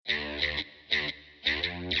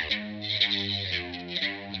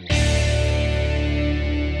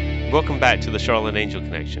Welcome back to the Charlotte Angel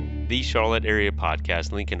Connection, the Charlotte area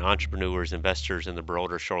podcast linking entrepreneurs, investors, and the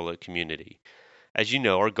broader Charlotte community. As you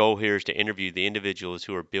know, our goal here is to interview the individuals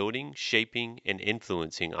who are building, shaping, and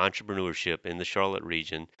influencing entrepreneurship in the Charlotte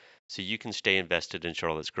region so you can stay invested in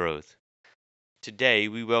Charlotte's growth. Today,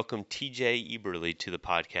 we welcome TJ Eberly to the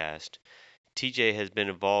podcast. TJ has been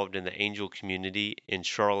involved in the angel community in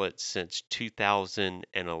Charlotte since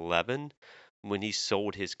 2011 when he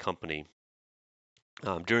sold his company.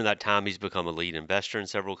 During that time, he's become a lead investor in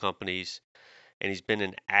several companies, and he's been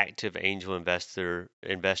an active angel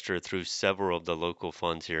investor through several of the local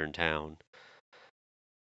funds here in town.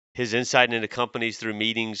 His insight into companies through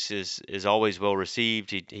meetings is always well received.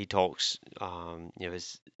 He talks,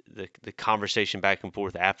 the conversation back and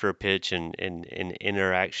forth after a pitch and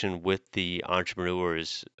interaction with the entrepreneur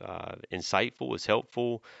is insightful, is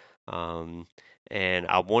helpful, and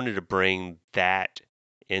I wanted to bring that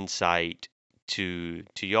insight to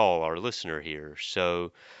y'all, our listener here.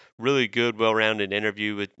 So really good, well-rounded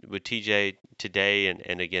interview with TJ today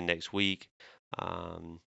and again next week. I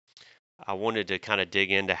wanted to kind of dig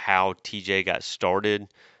into how TJ got started,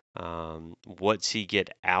 what's he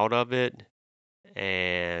get out of it,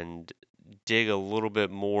 and dig a little bit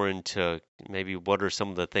more into maybe what are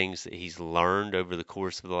some of the things that he's learned over the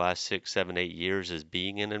course of the last 6, 7, 8 years as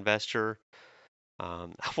being an investor. I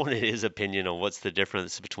wanted his opinion on what's the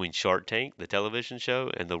difference between Shark Tank, the television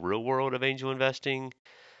show, and the real world of angel investing.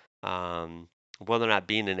 Whether or not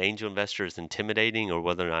being an angel investor is intimidating or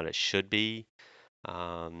whether or not it should be.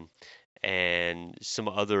 Um, and some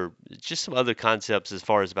other concepts as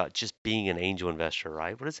far as about just being an angel investor,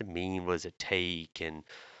 right? What does it mean? What does it take? And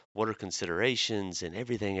what are considerations and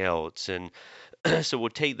everything else? And so we'll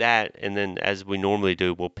take that, and then as we normally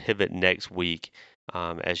do, we'll pivot next week.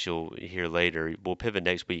 As you'll hear later, we'll pivot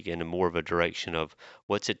next week into more of a direction of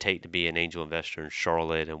what's it take to be an angel investor in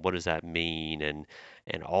Charlotte, and what does that mean,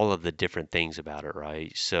 and all of the different things about it,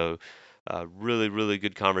 right? So, really, really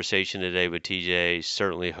good conversation today with TJ.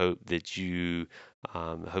 Certainly hope that you,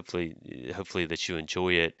 hopefully that you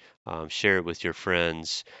enjoy it. Share it with your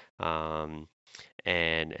friends.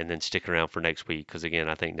 And then stick around for next week because again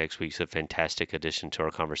I think next week's a fantastic addition to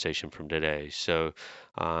our conversation from today. So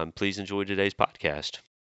please enjoy today's podcast.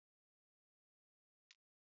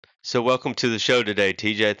 So welcome to the show today,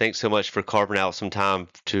 TJ. Thanks so much for carving out some time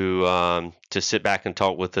to sit back and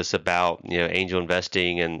talk with us about angel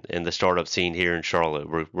investing and the startup scene here in Charlotte.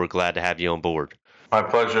 We're glad to have you on board. My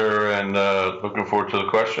pleasure, and looking forward to the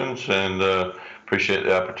questions, and appreciate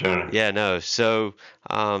the opportunity. Yeah, no. So,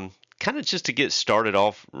 kind of just to get started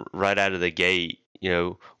off right out of the gate,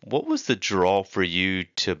 what was the draw for you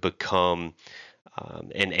to become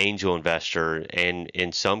an angel investor, and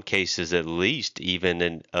in some cases, at least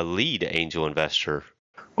even a lead angel investor?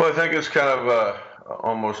 Well, I think it's kind of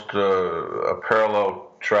almost a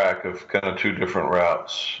parallel track of kind of two different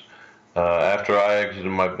routes. After I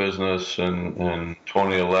exited my business in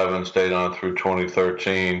 2011, stayed on through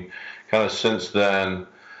 2013, kind of since then,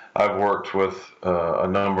 I've worked with a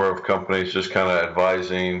number of companies, just kind of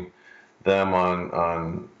advising them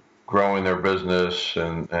on growing their business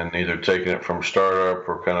and either taking it from startup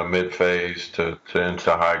or kind of mid-phase to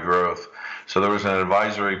into high growth. So there was an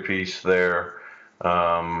advisory piece there,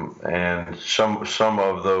 and some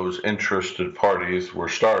of those interested parties were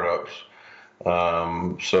startups.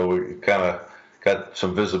 So we kind of got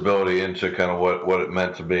some visibility into kind of what it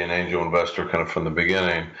meant to be an angel investor kind of from the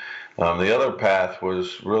beginning. The other path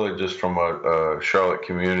was really just from a Charlotte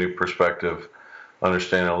community perspective,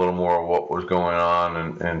 understanding a little more of what was going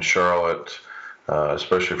on in Charlotte,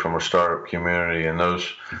 especially from a startup community. And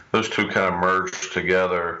those two kind of merged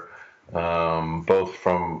together, both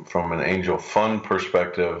from an angel fund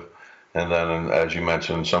perspective, and then, as you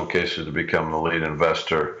mentioned, in some cases to become the lead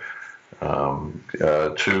investor.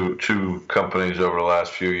 Two companies over the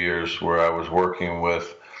last few years where I was working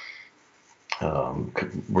with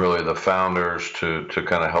really the founders to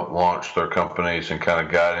kind of help launch their companies and kind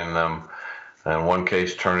of guiding them. In one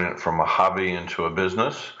case, turning it from a hobby into a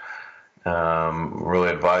business, really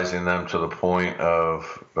advising them to the point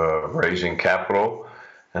of raising capital.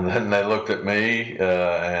 And then they looked at me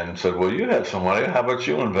and said, "Well, you have some money. How about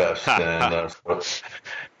you invest?" And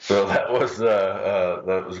so that was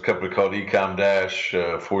a company called Ecom Dash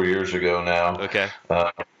 4 years ago now. Okay.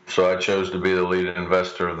 So I chose to be the lead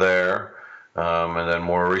investor there, and then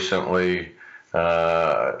more recently,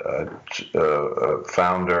 a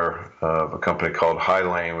founder of a company called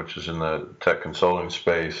Highlane, which is in the tech consulting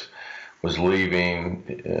space, was leaving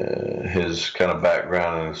his kind of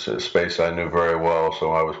background in a space I knew very well,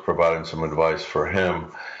 so I was providing some advice for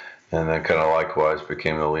him, and then kind of likewise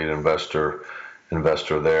became the lead investor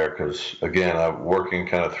investor there, because again, I'm working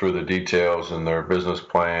kind of through the details and their business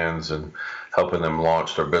plans and helping them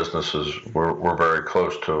launch their businesses. We're very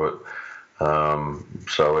close to it.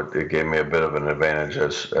 So it gave me a bit of an advantage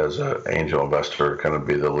as an angel investor, kind of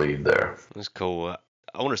be the lead there. That's cool.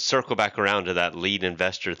 I want to circle back around to that lead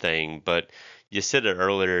investor thing, but you said it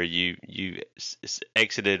earlier. You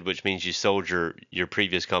exited, which means you sold your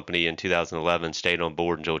previous company in 2011, stayed on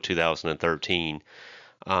board until 2013.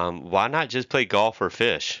 Why not just play golf or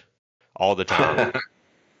fish all the time?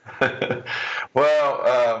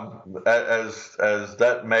 Well, as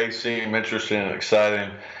that may seem interesting and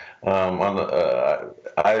exciting,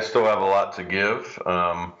 I still have a lot to give.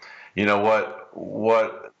 You know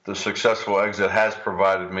what the successful exit has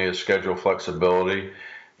provided me is schedule flexibility,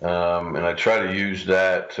 and I try to use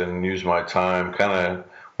that and use my time kind of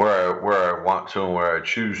where I want to and where I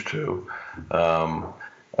choose to.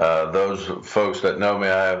 Those folks that know me,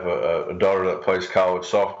 I have a daughter that plays college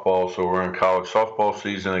softball, so we're in college softball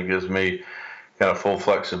season. It gives me kind of full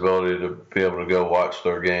flexibility to be able to go watch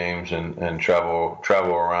their games and travel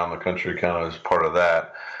around the country kind of as part of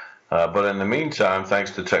that. But in the meantime, thanks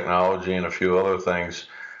to technology and a few other things,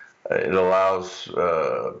 it allows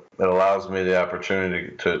me the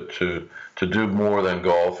opportunity to do more than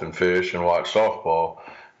golf and fish and watch softball.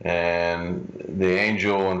 And the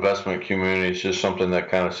angel investment community is just something that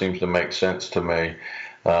kind of seems to make sense to me.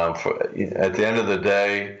 At the end of the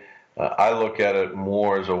day, I look at it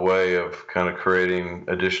more as a way of kind of creating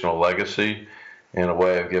additional legacy and a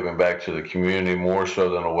way of giving back to the community more so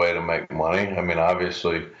than a way to make money. I mean,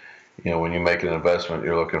 obviously, when you make an investment,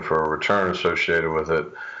 you're looking for a return associated with it.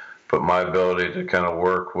 But my ability to kind of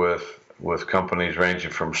work with companies ranging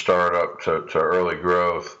from startup to early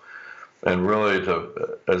growth, and really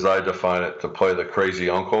to, as I define it, to play the crazy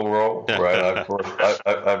uncle role, right?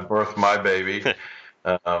 I've birthed my baby,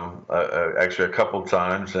 actually a couple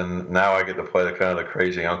times, and now I get to play the kind of the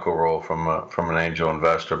crazy uncle role from an angel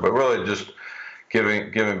investor. But really, just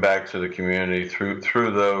giving back to the community through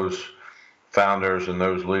those founders and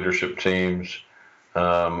those leadership teams,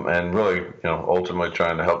 and really, ultimately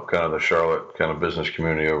trying to help kind of the Charlotte kind of business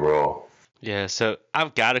community overall. Yeah, so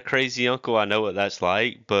I've got a crazy uncle. I know what that's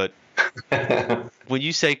like, but when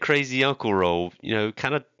you say crazy uncle role,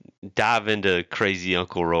 kind of dive into crazy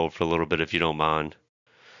uncle role for a little bit if you don't mind.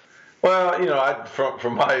 Well,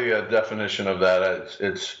 from my definition of that,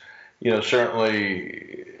 it's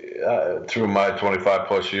certainly through my 25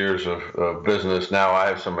 plus years of business now, I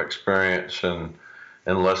have some experience and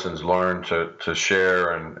lessons learned to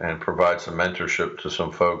share and provide some mentorship to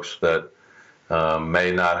some folks that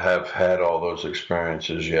may not have had all those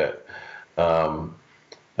experiences yet.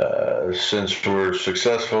 Since we're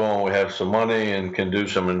successful and we have some money and can do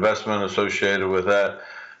some investment associated with that,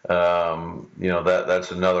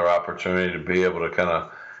 that's another opportunity to be able to kind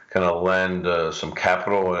of lend some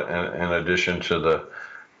capital in addition to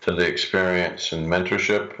the experience and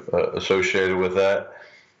mentorship associated with that.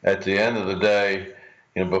 At the end of the day,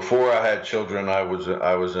 before I had children, I was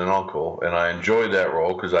an uncle, and I enjoyed that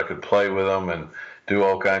role because I could play with them and do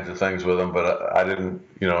all kinds of things with them. But I didn't,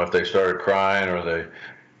 if they started crying or they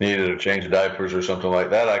needed to change diapers or something like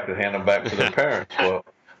that, I could hand them back to their parents. Well,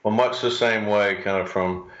 much the same way, kind of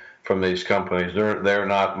from these companies. They're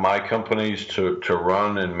not my companies to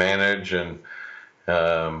run and manage and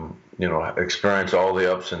experience all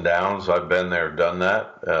the ups and downs. I've been there, done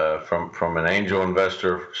that. From an angel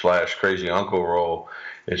investor / crazy uncle role,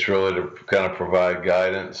 it's really to kind of provide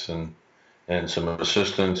guidance and some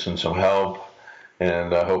assistance and some help,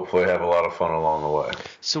 and hopefully have a lot of fun along the way.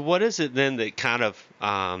 So what is it then that kind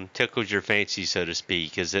of tickles your fancy, so to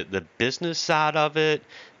speak? Is it the business side of it?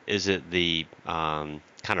 Is it the kind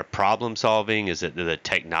of problem solving? Is it the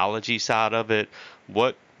technology side of it?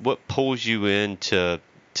 What pulls you into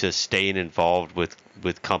staying involved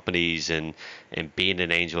with companies and being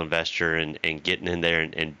an angel investor and getting in there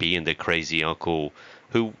and being the crazy uncle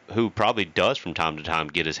who probably does from time to time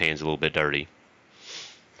get his hands a little bit dirty?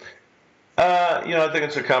 I think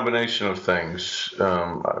it's a combination of things.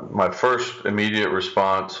 My first immediate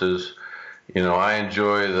response is, I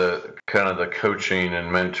enjoy the kind of the coaching and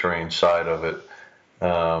mentoring side of it.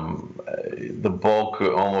 The bulk,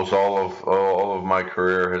 almost all of my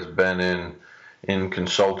career has been in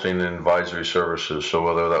consulting and advisory services. So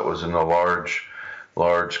whether that was in the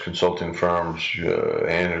large consulting firms,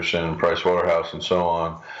 Anderson, Price Waterhouse, and so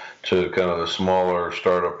on, to kind of the smaller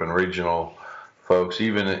startup and regional folks,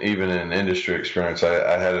 even in industry experience,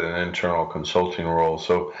 I had an internal consulting role.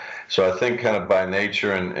 So I think kind of by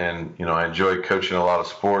nature, and I enjoy coaching a lot of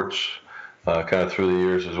sports, kind of through the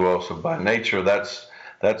years as well. So by nature, that's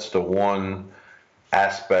the one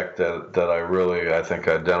aspect that I really, I think,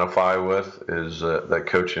 identify with is that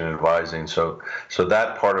coaching and advising. So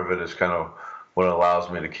that part of it is kind of what allows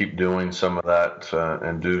me to keep doing some of that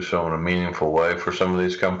and do so in a meaningful way for some of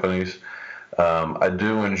these companies. I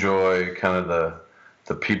do enjoy kind of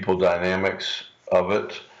the people dynamics of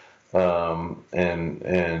it,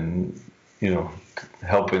 and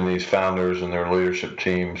helping these founders and their leadership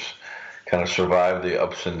teams kind of survive the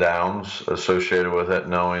ups and downs associated with it,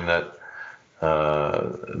 knowing that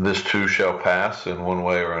this too shall pass in one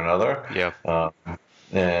way or another. Yeah.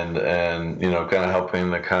 And kind of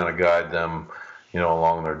helping to kind of guide them,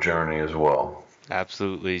 along their journey as well.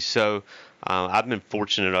 Absolutely. So, I've been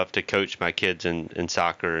fortunate enough to coach my kids in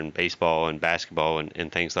soccer and baseball and basketball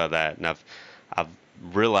and things like that. And I've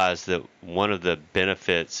realized that one of the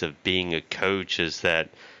benefits of being a coach is that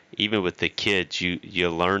even with the kids, you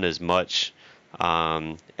learn as much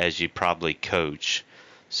as you probably coach.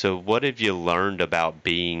 So, what have you learned about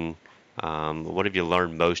being? What have you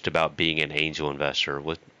learned most about being an angel investor?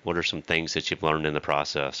 What are some things that you've learned in the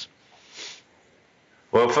process?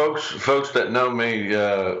 Well, folks that know me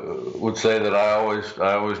would say that I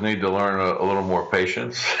always need to learn a little more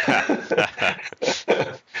patience.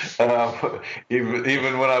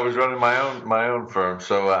 Even when I was running my own firm.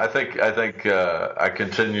 So I think I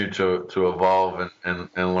continue to evolve and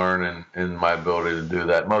learn in my ability to do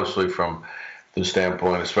that. Mostly from the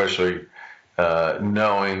standpoint, especially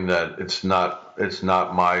knowing that it's not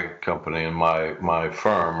my company and my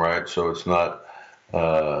firm, right? So it's not.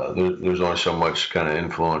 There's only so much kind of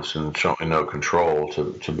influence and certainly no control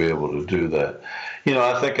to be able to do that.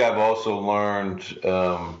 I think I've also learned,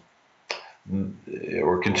 or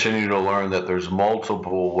continue to learn, that there's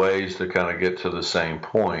multiple ways to kind of get to the same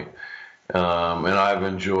point. And I've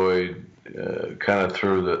enjoyed kind of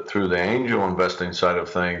through the angel investing side of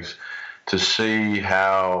things to see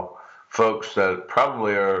how folks that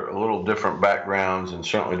probably are a little different backgrounds and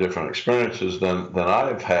certainly different experiences than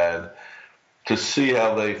I've had, to see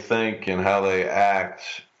how they think and how they act,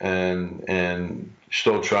 and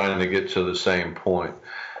still trying to get to the same point.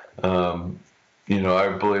 I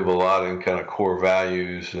believe a lot in kind of core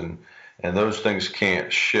values, and those things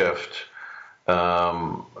can't shift,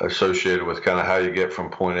 associated with kind of how you get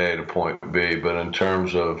from point A to point B. But in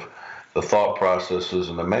terms of the thought processes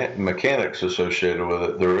and the mechanics associated with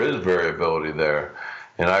it, there is variability there,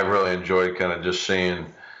 and I really enjoyed kind of just seeing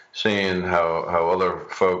how other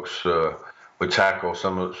folks would tackle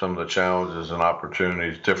some of the challenges and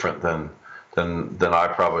opportunities different than I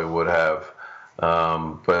probably would have.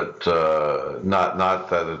 But not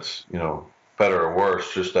that it's better or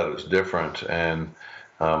worse, just that it's different, and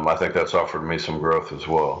I think that's offered me some growth as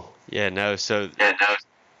well. Yeah, no. So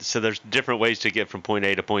there's different ways to get from point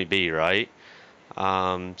A to point B, right?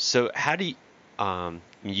 So how do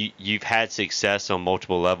you've had success on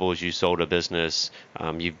multiple levels. You sold a business.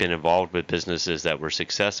 You've been involved with businesses that were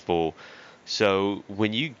successful. So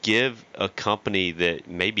when you give a company that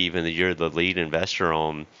maybe even that you're the lead investor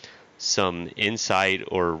on some insight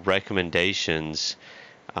or recommendations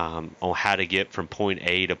on how to get from point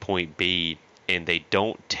A to point B, and they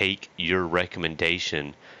don't take your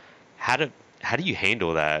recommendation, how do you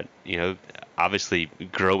handle that? Obviously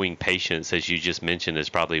growing patience, as you just mentioned, is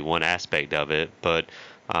probably one aspect of it, but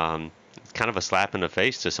it's kind of a slap in the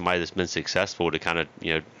face to somebody that's been successful to kind of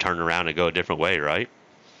turn around and go a different way, right?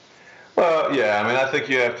 Well, yeah, I mean, I think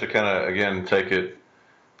you have to kind of, again, put it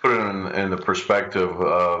in the perspective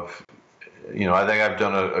of, I think I've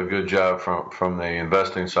done a good job from the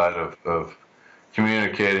investing side of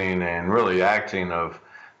communicating and really acting of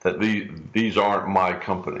that these aren't my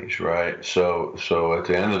companies, right? So at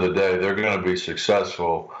the end of the day, they're going to be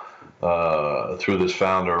successful through this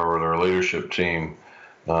founder or their leadership team,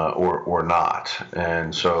 or not.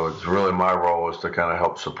 And so it's really my role is to kind of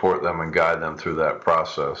help support them and guide them through that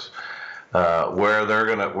process.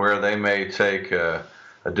 Where they may take a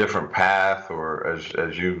different path, or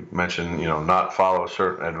as you mentioned, not follow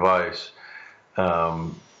certain advice.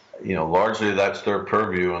 Largely that's their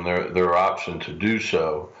purview and their option to do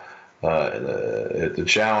so. The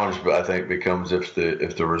challenge, I think, becomes if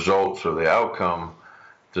the results or the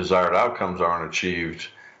desired outcomes aren't achieved,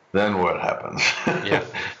 then what happens? Yeah.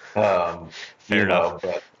 Fair enough.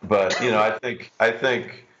 But I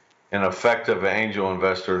think an effective angel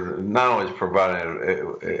investor not only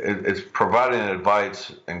is providing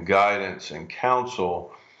advice and guidance and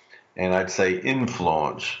counsel, and I'd say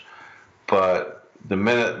influence, but the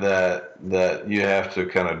minute that you have to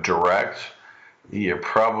kind of direct, you're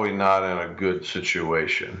probably not in a good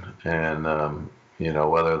situation. And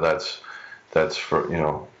whether that's from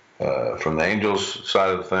the angels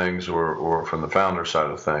side of things or from the founder side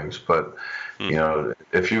of things. But Hmm. You know,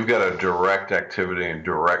 if you've got a direct activity and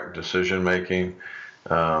direct decision making,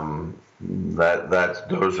 that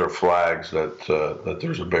those are flags that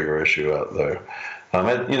there's a bigger issue out there.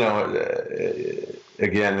 And, you know,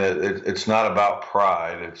 again, it's not about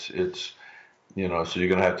pride. It's you know, so you're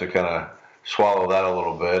going to have to kind of swallow that a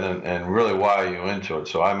little bit and really why are you into it.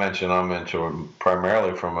 So I mentioned I'm into it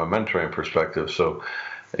primarily from a mentoring perspective. So,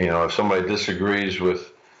 you know, if somebody disagrees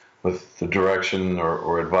with the direction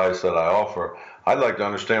or advice that I offer, I'd like to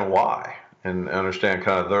understand why and understand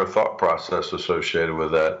kind of their thought process associated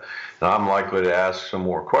with that. And I'm likely to ask some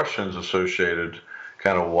more questions associated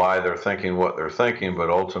kind of why they're thinking what they're thinking, but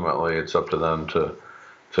ultimately it's up to them to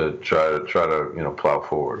try to plow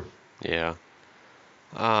forward. Yeah.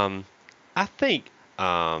 Um, I think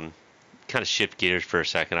kind of shift gears for a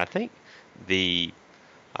second. I think the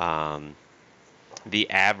um, the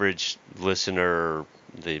average listener,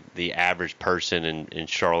 the average person in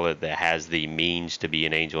Charlotte that has the means to be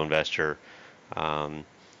an angel investor, um,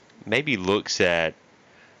 maybe looks at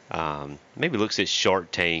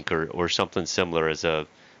Shark Tank or something similar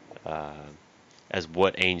uh, as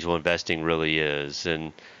what angel investing really is,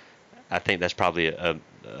 and I think that's probably a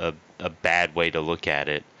bad way to look at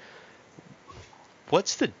it.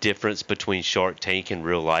 What's the difference between Shark Tank and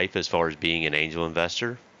real life as far as being an angel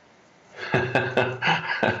investor?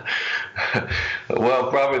 Well,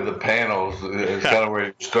 probably the panels is kind of where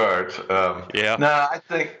you start. Yeah. No, I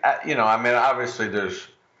think I mean, obviously there's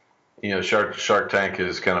Shark Tank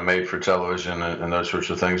is kind of made for television and those sorts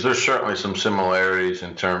of things. There's certainly some similarities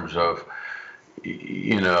in terms of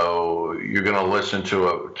you're going to listen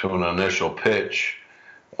to an initial pitch.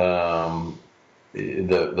 The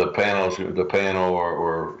panel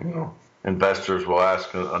or investors will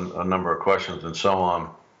ask a number of questions and so on.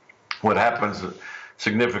 What happens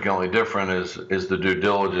significantly different is the due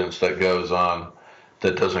diligence that goes on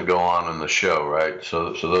that doesn't go on in the show, right?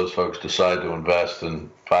 So those folks decide to invest in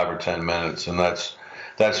 5 or 10 minutes, and that's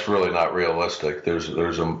really not realistic.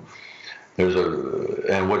 And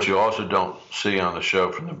what you also don't see on the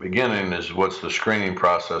show from the beginning is what's the screening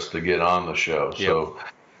process to get on the show. Yep.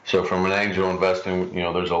 So from an angel investing,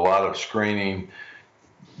 there's a lot of screening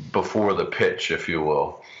before the pitch, if you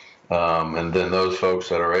will. And then those folks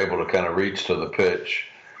that are able to kind of reach to the pitch,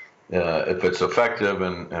 if it's effective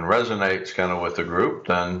and resonates kind of with the group,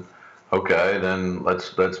 then okay, then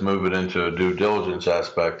let's move it into a due diligence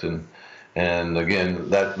aspect. And again,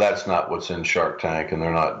 that's not what's in Shark Tank, and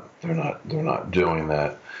they're not doing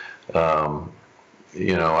that.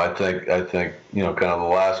 I think kind of the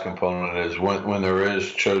last component is when there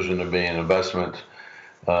is chosen to be an investment,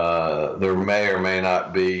 there may or may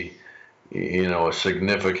not be a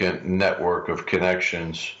significant network of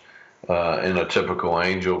connections in a typical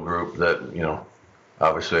angel group that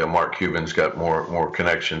obviously a Mark Cuban's got more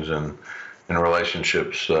connections and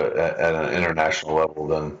relationships at an international level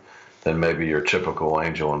than maybe your typical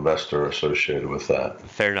angel investor associated with that.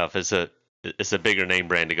 Fair enough. It's a bigger name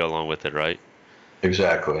brand to go along with it, right?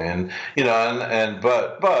 Exactly, and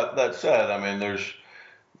but that said, I mean, there's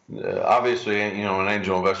obviously, an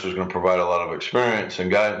angel investor is going to provide a lot of experience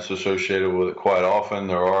and guidance associated with it. Quite often,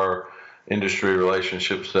 there are industry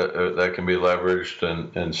relationships that can be leveraged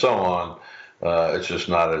and so on. It's just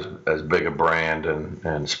not as big a brand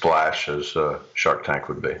and splash as Shark Tank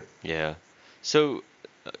would be. Yeah. So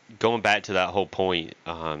going back to that whole point,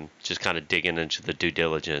 just kind of digging into the due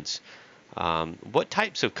diligence. What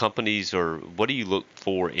types of companies or what do you look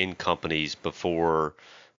for in companies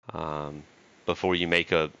um, before you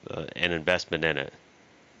make an investment in it?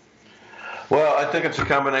 Well, I think it's a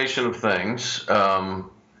combination of things.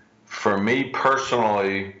 For me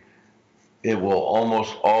personally, it will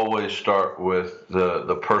almost always start with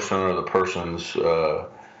the person or the persons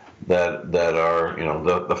that are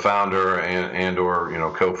the founder and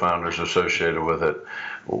or co-founders associated with it.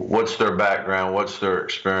 What's their background? What's their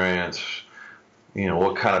experience?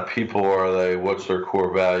 What kind of people are they? What's their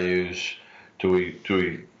core values? Do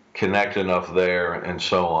we connect enough there and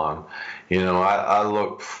so on? I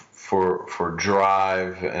look for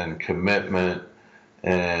drive and commitment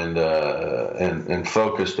and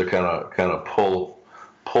focus to kind of pull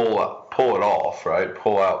it off, right?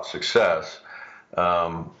 Pull out success.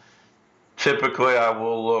 Um, Typically, I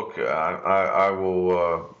will look. I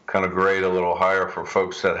will kind of grade a little higher for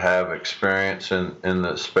folks that have experience in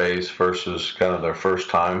the space versus kind of their first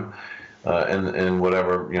time in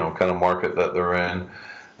whatever kind of market that they're in.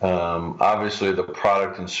 Obviously, the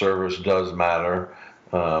product and service does matter.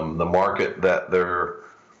 The market that they're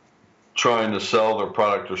trying to sell their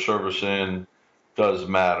product or service in does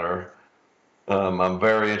matter. I'm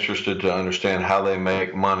very interested to understand how they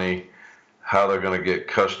make money, how they're going to get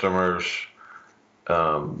customers,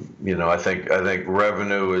 I think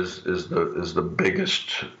revenue is the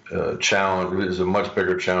biggest challenge. Is a much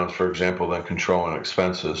bigger challenge, for example, than controlling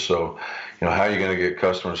expenses. So, how are you going to get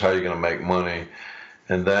customers? How are you going to make money?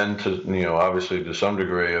 And then obviously to some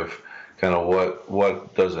degree of kind of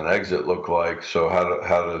what does an exit look like? So how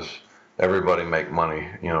does everybody make money?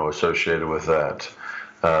 Associated with that.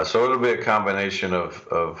 So it'll be a combination of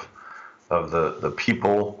the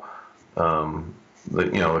people,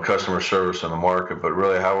 the customer service and the market, but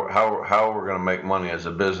really how we're going to make money as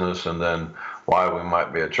a business, and then why we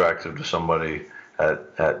might be attractive to somebody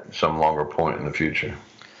at some longer point in the future.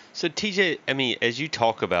 So TJ, I mean, as you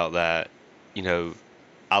talk about that, you know,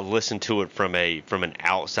 I listen to it from an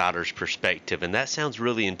outsider's perspective, and that sounds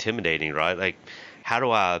really intimidating, right? Like, how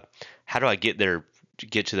do I get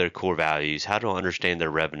to their core values? How do I understand their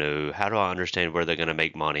revenue? How do I understand where they're going to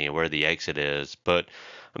make money and where the exit is? But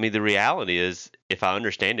I mean, the reality is, if I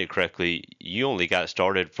understand it correctly, you only got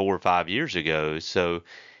started 4 or 5 years ago. So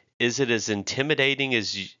is it as intimidating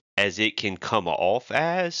as it can come off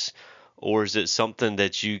as, or is it something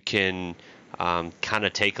that you can kind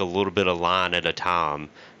of take a little bit of line at a time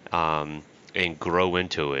and grow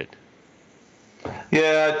into it?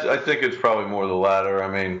 Yeah, I think it's probably more the latter.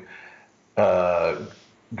 I mean, uh,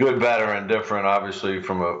 good, bad, or indifferent. Obviously,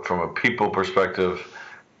 from a people perspective,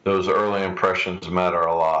 those early impressions matter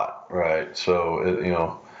a lot, right? So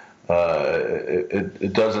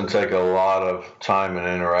it doesn't take a lot of time and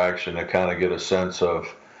interaction to kind of get a sense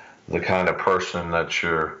of the kind of person that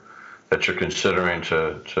you're considering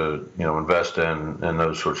to invest in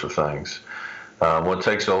those sorts of things. What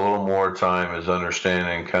takes a little more time is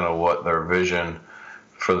understanding kind of what their vision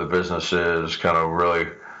for the business is, kind of really,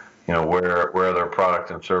 where their product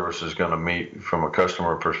and service is going to meet from a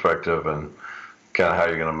customer perspective, and kind of how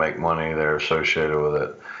you're going to make money there associated with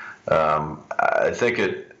it. I think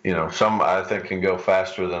some I think can go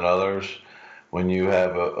faster than others when you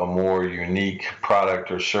have a more unique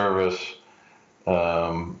product or service.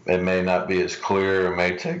 It may not be as clear. It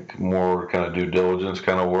may take more kind of due diligence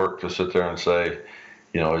kind of work to sit there and say,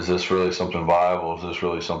 is this really something viable? Is this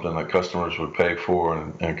really something that customers would pay for,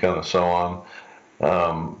 and kind of so on.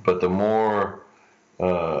 But the more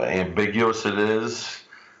ambiguous it is,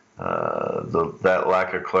 that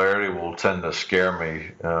lack of clarity will tend to scare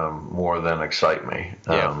me more than excite me.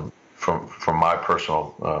 Yeah. From my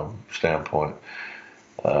personal standpoint,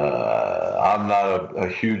 I'm not a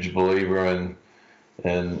huge believer in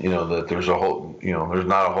that there's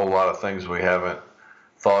not a whole lot of things we haven't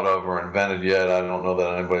thought of or invented yet. I don't know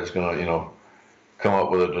that anybody's going to come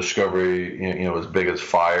up with a discovery as big as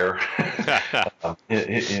fire.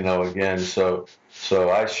 Again, so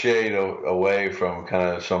I shade away from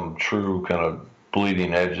kind of some true kind of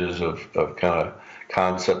bleeding edges of kind of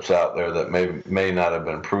concepts out there that may not have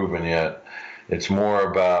been proven yet. It's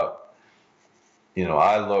more about,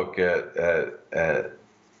 I look at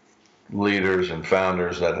leaders and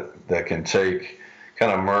founders that can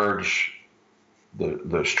kind of merge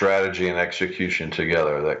the strategy and execution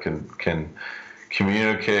together, that can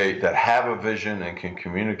communicate, that have a vision and can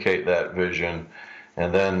communicate that vision,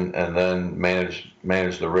 and then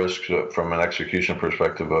manage the risks from an execution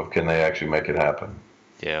perspective of, can they actually make it happen.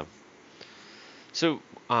 Yeah. So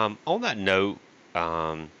on that note,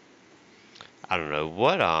 um, I don't know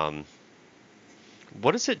what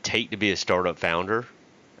does it take to be a startup founder,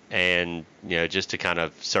 and just to kind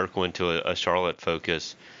of circle into a Charlotte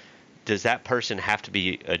focus. Does that person have to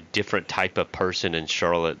be a different type of person in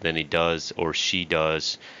Charlotte than he does or she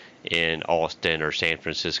does in Austin or San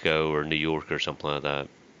Francisco or New York or something like that?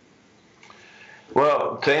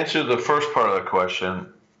 Well, to answer the first part of the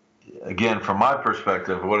question, again, from my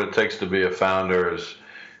perspective, what it takes to be a founder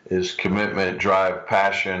is commitment, drive,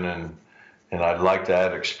 passion, and I'd like to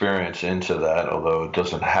add experience into that, although it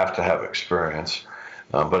doesn't have to have experience.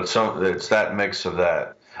 But it's that mix of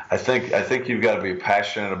that. I think you've got to be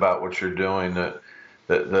passionate about what you're doing.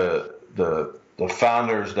 The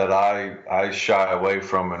founders that I shy away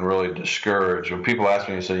from and really discourage, when people ask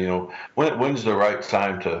me and say, when's the right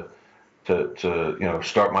time to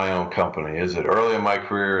start my own company? Is it early in my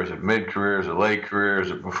career? Is it mid career? Is it late career?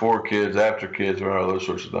 Is it before kids, after kids, or all those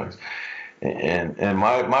sorts of things? And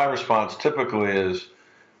my response typically is,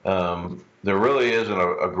 there really isn't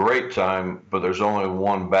a great time, but there's only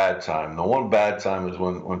one bad time. The one bad time is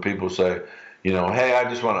when people say, hey, I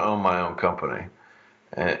just want to own my own company.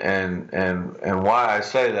 And why I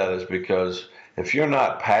say that is because if you're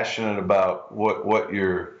not passionate about what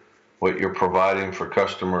you're providing for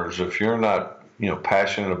customers, if you're not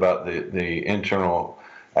passionate about the internal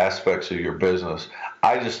aspects of your business,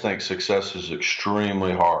 I just think success is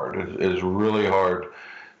extremely hard. It is really hard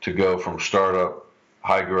to go from startup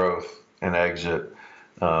high growth and exit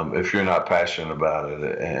if you're not passionate about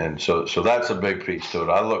it. And so that's a big piece to it.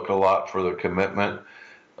 I look a lot for the commitment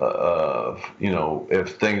of,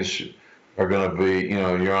 if things are going to be,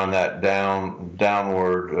 you're on that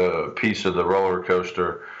downward piece of the roller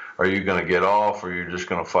coaster. Are you going to get off, or are you just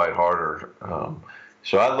going to fight harder?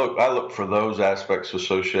 So I look for those aspects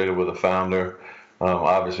associated with a founder.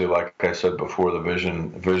 Obviously, like I said before, the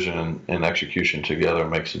vision and execution together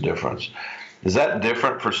makes a difference. Is that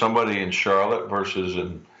different for somebody in Charlotte versus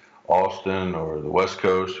in Austin or the West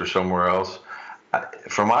Coast or somewhere else?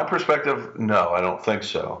 From my perspective, no, I don't think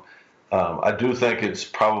so. I do think it's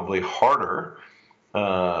probably harder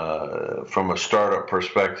from a startup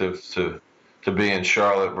perspective to be in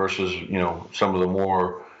Charlotte versus some of the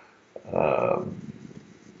more uh,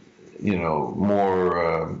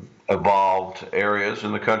 more evolved areas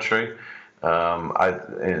in the country.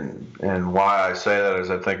 And why I say that is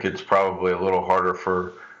I think it's probably a little harder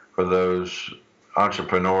for those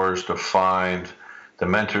entrepreneurs to find the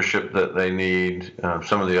mentorship that they need,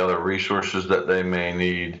 some of the other resources that they may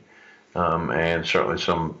need, and certainly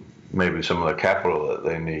maybe some of the capital that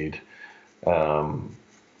they need. Um,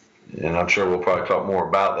 and I'm sure we'll probably talk more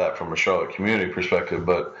about that from a Charlotte community perspective.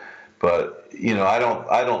 But I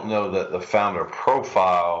don't know that the founder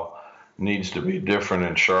profile needs to be different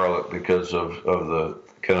in Charlotte because of the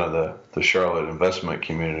kind of the Charlotte investment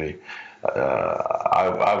community.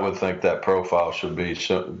 I would think that profile should be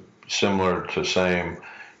similar to same,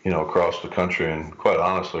 across the country and quite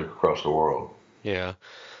honestly across the world. Yeah.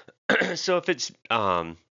 So if it's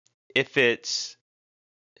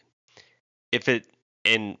if it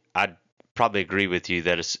and I'd probably agree with you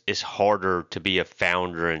that it's harder to be a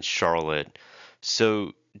founder in Charlotte.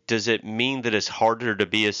 So does it mean that it's harder to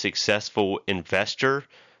be a successful investor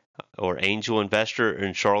or angel investor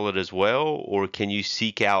in Charlotte as well, or can you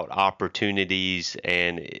seek out opportunities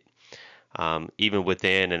and even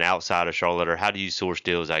within and outside of Charlotte, or how do you source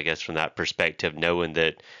deals, I guess, from that perspective, knowing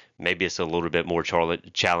that maybe it's a little bit more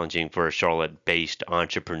Charlotte challenging for a Charlotte-based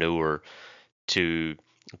entrepreneur to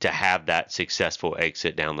have that successful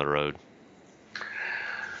exit down the road?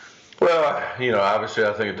 Well, obviously,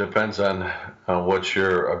 I think it depends on what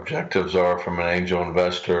your objectives are from an angel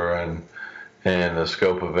investor and the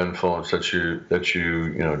scope of influence that you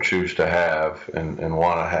choose to have and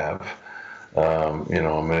want to have. I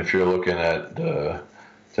mean, if you're looking at the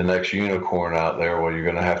next unicorn out there, well, you're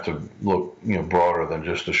going to have to look broader than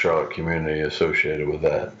just the Charlotte community associated with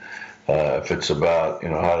that. If it's about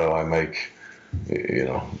how do I make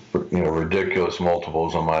ridiculous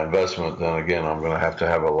multiples on my investment, then again, I'm going to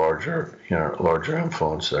have a larger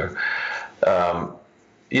influence there. Um,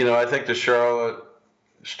 I think the Charlotte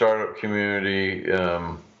startup community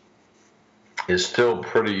is still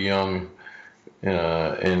pretty young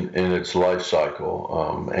in its life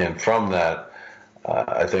cycle, and from that,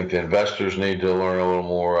 I think the investors need to learn a little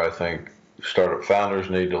more. I think startup founders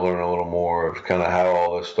need to learn a little more of kind of how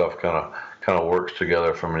all this stuff kind of works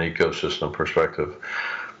together from an ecosystem perspective.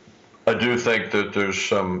 I do think that there's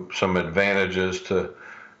some advantages to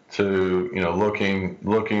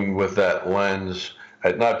looking with that lens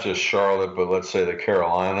at not just Charlotte, but let's say the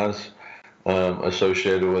Carolinas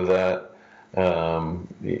associated with that.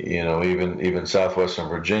 Even southwestern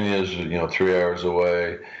Virginia is 3 hours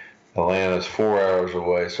away. Atlanta's 4 hours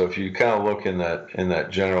away. So if you kind of look in that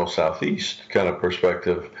general southeast kind of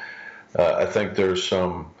perspective, I think there's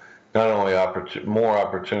some not only more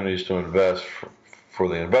opportunities to invest for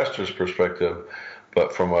the investor's perspective,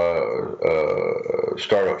 but from a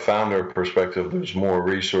startup founder perspective, there's more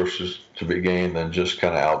resources to be gained than just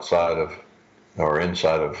kind of outside of or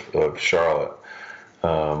inside of Charlotte.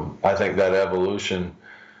 I think that evolution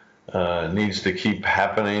needs to keep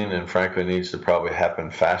happening, and frankly, needs to probably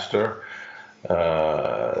happen faster.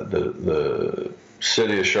 The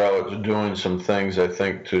city of Charlotte is doing some things, I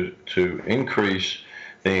think, to increase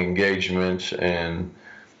the engagement and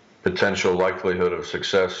potential likelihood of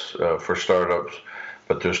success for startups,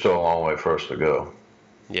 but there's still a long way for us to go.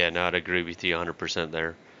 Yeah, no, I'd agree with you 100%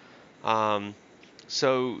 there. Um,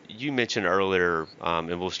 so you mentioned earlier,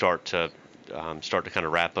 and we'll start to kind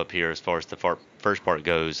of wrap up here as far as the first part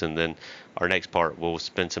goes, and then our next part we'll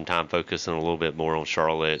spend some time focusing a little bit more on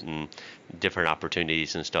Charlotte and different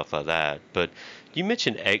opportunities and stuff like that. But you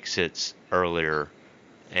mentioned exits earlier,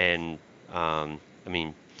 and I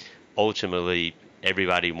mean, ultimately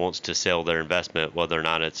everybody wants to sell their investment, whether or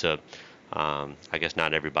not it's I guess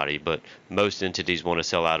not everybody, but most entities want to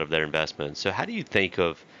sell out of their investment. So how do you think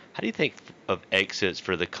of exits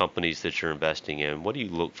for the companies that you're investing in? What do you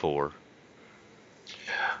look for?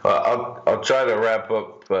 I'll try to wrap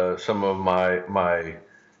up some of my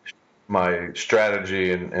my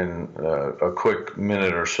strategy in a quick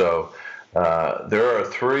minute or so. There are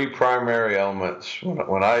three primary elements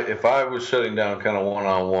if I was sitting down kind of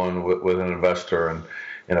one-on-one with an investor, and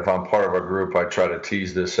if I'm part of a group, I try to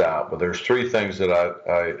tease this out. But there's three things that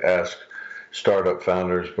I ask startup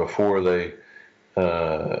founders before they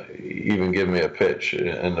even give me a pitch.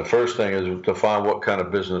 And the first thing is define what kind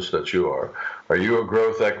of business that you are. Are you a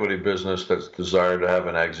growth equity business that's desired to have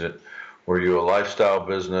an exit? Or are you a lifestyle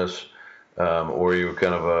business? Or are you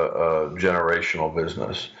kind of a generational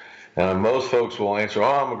business? And most folks will answer, "Oh,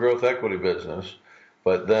 I'm a growth equity business."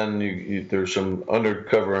 But then there's some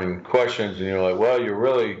undercovering questions, and you're like, "Well, you're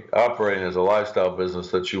really operating as a lifestyle business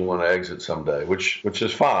that you want to exit someday," which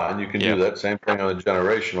is fine. You can do that. Same thing on the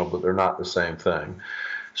generational, but they're not the same thing.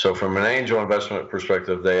 So from an angel investment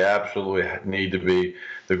perspective, they absolutely need to be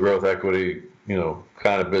the growth equity,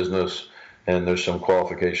 kind of business, and there's some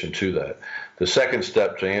qualification to that. The second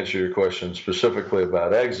step, to answer your question specifically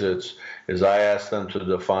about exits, is I ask them to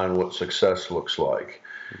define what success looks like.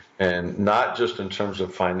 And not just in terms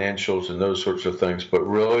of financials and those sorts of things, but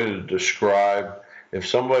really to describe, if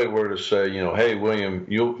somebody were to say, "Hey, William,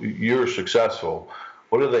 you're successful,"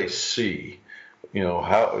 what do they see?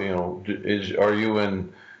 Are you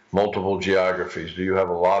in multiple geographies? Do you have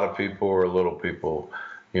a lot of people or little people?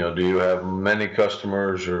 Do you have many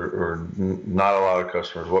customers or not a lot of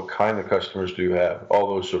customers? What kind of customers do you have?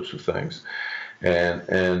 All those sorts of things. And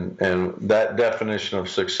that definition of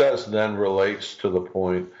success then relates to the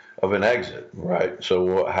point of an exit, right?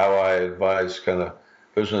 So how I advise kind of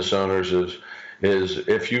business owners is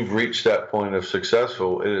if you've reached that point of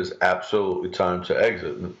successful, it is absolutely time to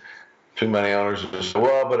exit. And too many owners say,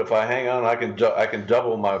 "Well, but if I hang on, I can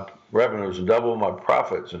double my revenues and double my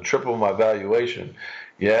profits and triple my valuation."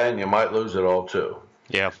 Yeah, and you might lose it all too.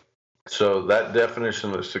 Yeah. So that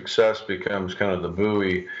definition of success becomes kind of the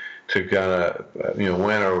buoy to kind of,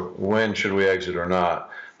 when should we exit or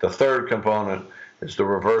not. The third component is the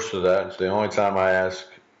reverse of that. It's the only time I ask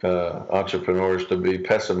entrepreneurs to be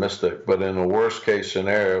pessimistic. But in a worst case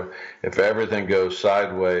scenario, if everything goes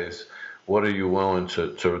sideways, what are you willing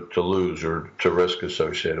to lose or to risk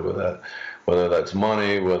associated with that? Whether that's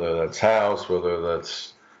money, whether that's house, whether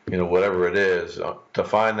that's whatever it is, to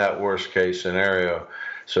find that worst case scenario,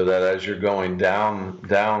 so that as you're going down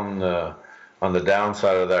on the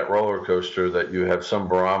downside of that roller coaster, that you have some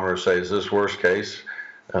barometer say, is this worst case?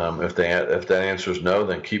 If that answer is no,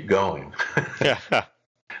 then keep going.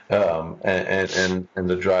 And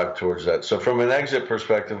the drive towards that. So from an exit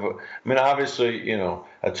perspective, obviously,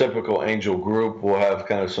 a typical angel group will have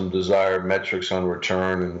kind of some desired metrics on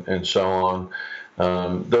return and so on.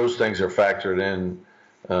 Those things are factored in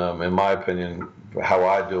my opinion. How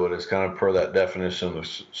I do it is kind of per that definition of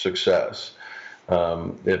success.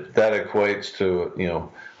 If that equates to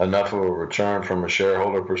enough of a return from a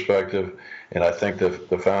shareholder perspective, and I think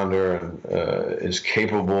the founder is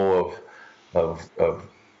capable of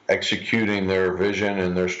executing their vision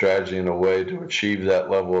and their strategy in a way to achieve that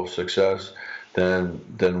level of success,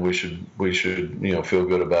 then we should feel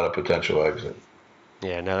good about a potential exit.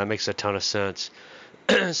 Yeah, no, that makes a ton of sense.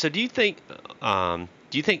 So do you think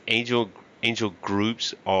angel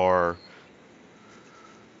groups are,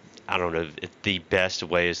 I don't know if the best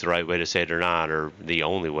way is the right way to say it or not, or the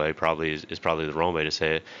only way probably is probably the wrong way to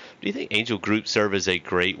say it. Do you think angel groups serve as a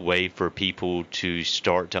great way for people to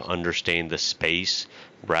start to understand the space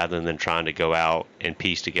rather than trying to go out and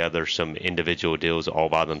piece together some individual deals all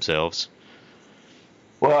by themselves?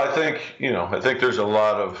 Well, I think there's a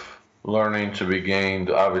lot of learning to be gained,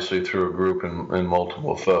 obviously, through a group and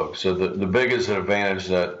multiple folks. So the biggest advantage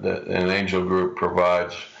that an angel group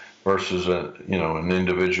provides versus an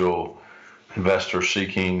individual investor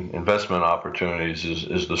seeking investment opportunities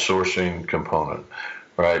is the sourcing component,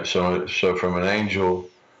 right? So from an angel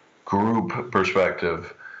group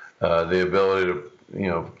perspective, the ability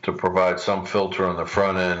to provide some filter on the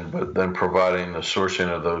front end, but then providing the sourcing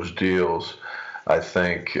of those deals, I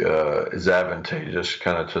think is advantageous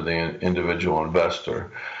kind of to the individual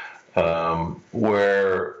investor,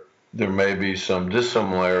 where there may be some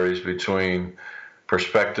dissimilarities between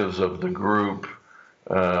perspectives of the group,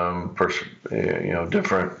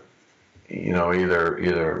 different, either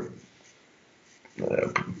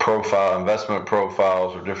investment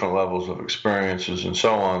profiles or different levels of experiences and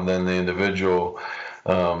so on, then the individual,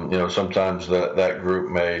 sometimes that group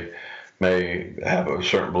may have a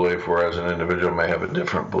certain belief, whereas an individual may have a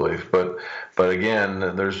different belief. But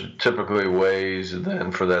again, there's typically ways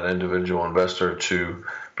then for that individual investor to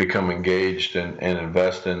become engaged and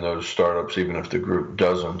invest in those startups, even if the group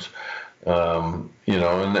doesn't.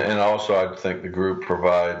 And also I think the group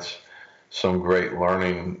provides some great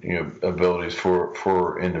learning, abilities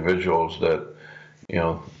for individuals that,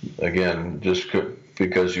 again,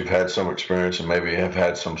 because you've had some experience and maybe have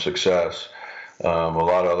had some success. A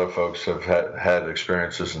lot of other folks have had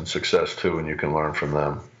experiences and success too, and you can learn from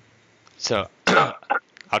them. So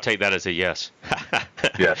I'll take that as a yes.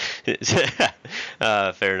 Yeah.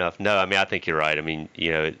 Fair enough. No, I mean, I think you're right. I mean,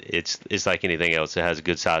 it's like anything else. It has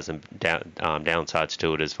good sides and downsides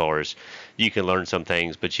to it as far as you can learn some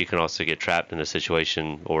things, but you can also get trapped in a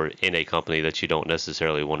situation or in a company that you don't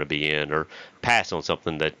necessarily want to be in, or pass on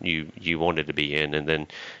something that you wanted to be in, and then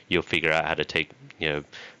you'll figure out how to take,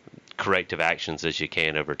 corrective actions as you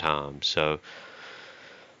can over time. So,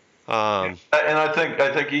 And I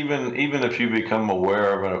think even if you become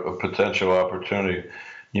aware of a potential opportunity,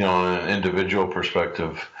 on an individual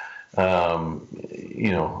perspective,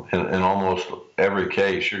 in almost every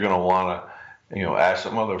case, you're going to want to, ask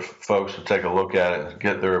some other folks to take a look at it and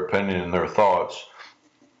get their opinion and their thoughts,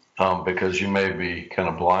 because you may be kind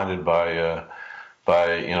of blinded by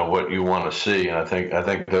what you want to see. And I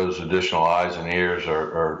think those additional eyes and ears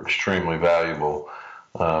are extremely valuable.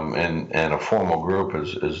 And a formal group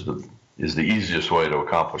is the easiest way to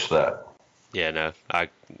accomplish that. yeah, no, I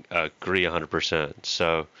agree 100%.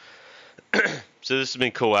 So, so this has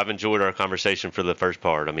been cool. I've enjoyed our conversation for the first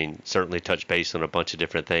part. I mean, certainly touch base on a bunch of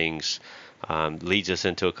different things. Leads us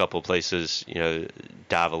into a couple of places,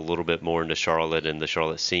 dive a little bit more into Charlotte and the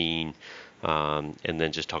Charlotte scene, and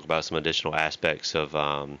then just talk about some additional aspects of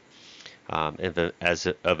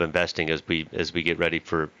of investing as we get ready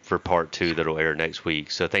for part two that'll air next week.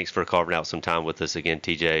 So thanks for carving out some time with us again,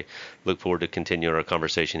 TJ. Look forward to continuing our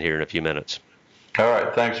conversation here in a few minutes. All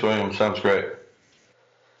right, thanks, William. Sounds great.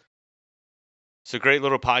 So great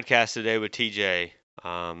little podcast today with TJ.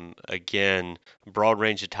 Again, broad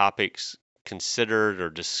range of topics considered or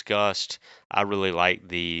discussed. I really like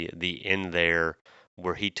the end there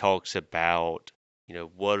where he talks about,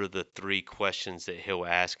 what are the three questions that he'll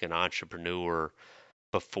ask an entrepreneur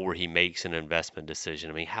before he makes an investment decision.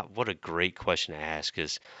 I mean, what a great question to ask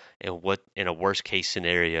is, and what in a worst case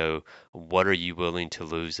scenario, what are you willing to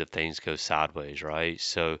lose if things go sideways, right?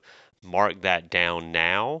 So mark that down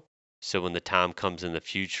now. So when the time comes in the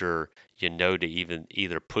future, to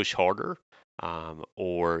either push harder,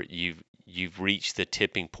 or you've reached the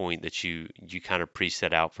tipping point that you kind of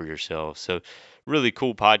preset out for yourself. So really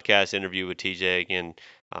cool podcast interview with TJ again.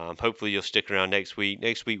 Hopefully you'll stick around next week.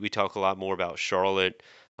 Next week we talk a lot more about Charlotte.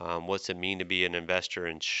 What's it mean to be an investor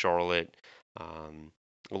in Charlotte? A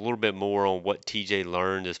little bit more on what TJ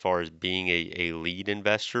learned as far as being a lead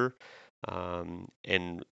investor,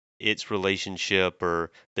 and its relationship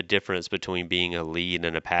or the difference between being a lead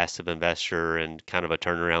and a passive investor and kind of a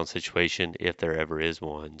turnaround situation if there ever is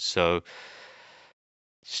one. So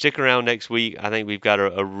stick around next week. I think we've got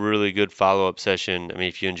a really good follow-up session. I mean,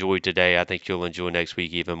 if you enjoyed today, I think you'll enjoy next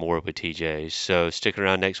week even more with TJ. So stick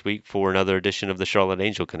around next week for another edition of the Charlotte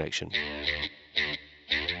Angel Connection.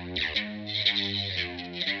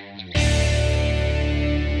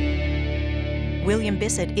 William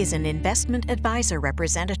Bissett is an investment advisor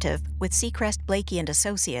representative with Seacrest Blakey &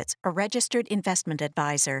 Associates, a registered investment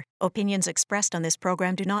advisor. Opinions expressed on this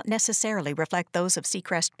program do not necessarily reflect those of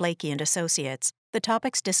Seacrest Blakey & Associates. The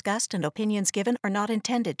topics discussed and opinions given are not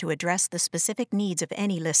intended to address the specific needs of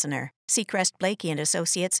any listener. Seacrest Blakey &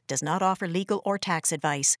 Associates does not offer legal or tax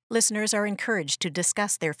advice. Listeners are encouraged to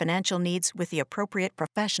discuss their financial needs with the appropriate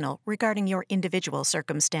professional regarding your individual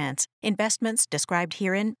circumstance. Investments described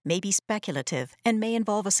herein may be speculative and may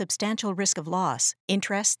involve a substantial risk of loss.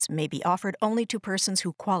 Interests may be offered only to persons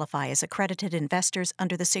who qualify as accredited investors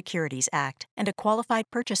under the Securities Act and a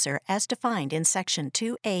qualified purchaser as defined in Section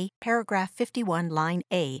 2A, Paragraph 51, Line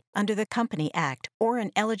A, under the Company Act, or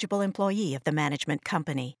an eligible employee of the management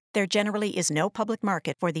company. There generally is no public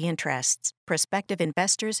market for the interests. Prospective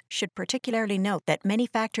investors should particularly note that many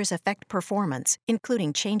factors affect performance,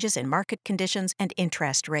 including changes in market conditions and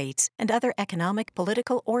interest rates, and other economic,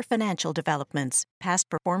 political, or financial developments. Past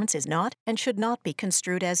performance is not and should not be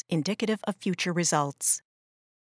construed as indicative of future results.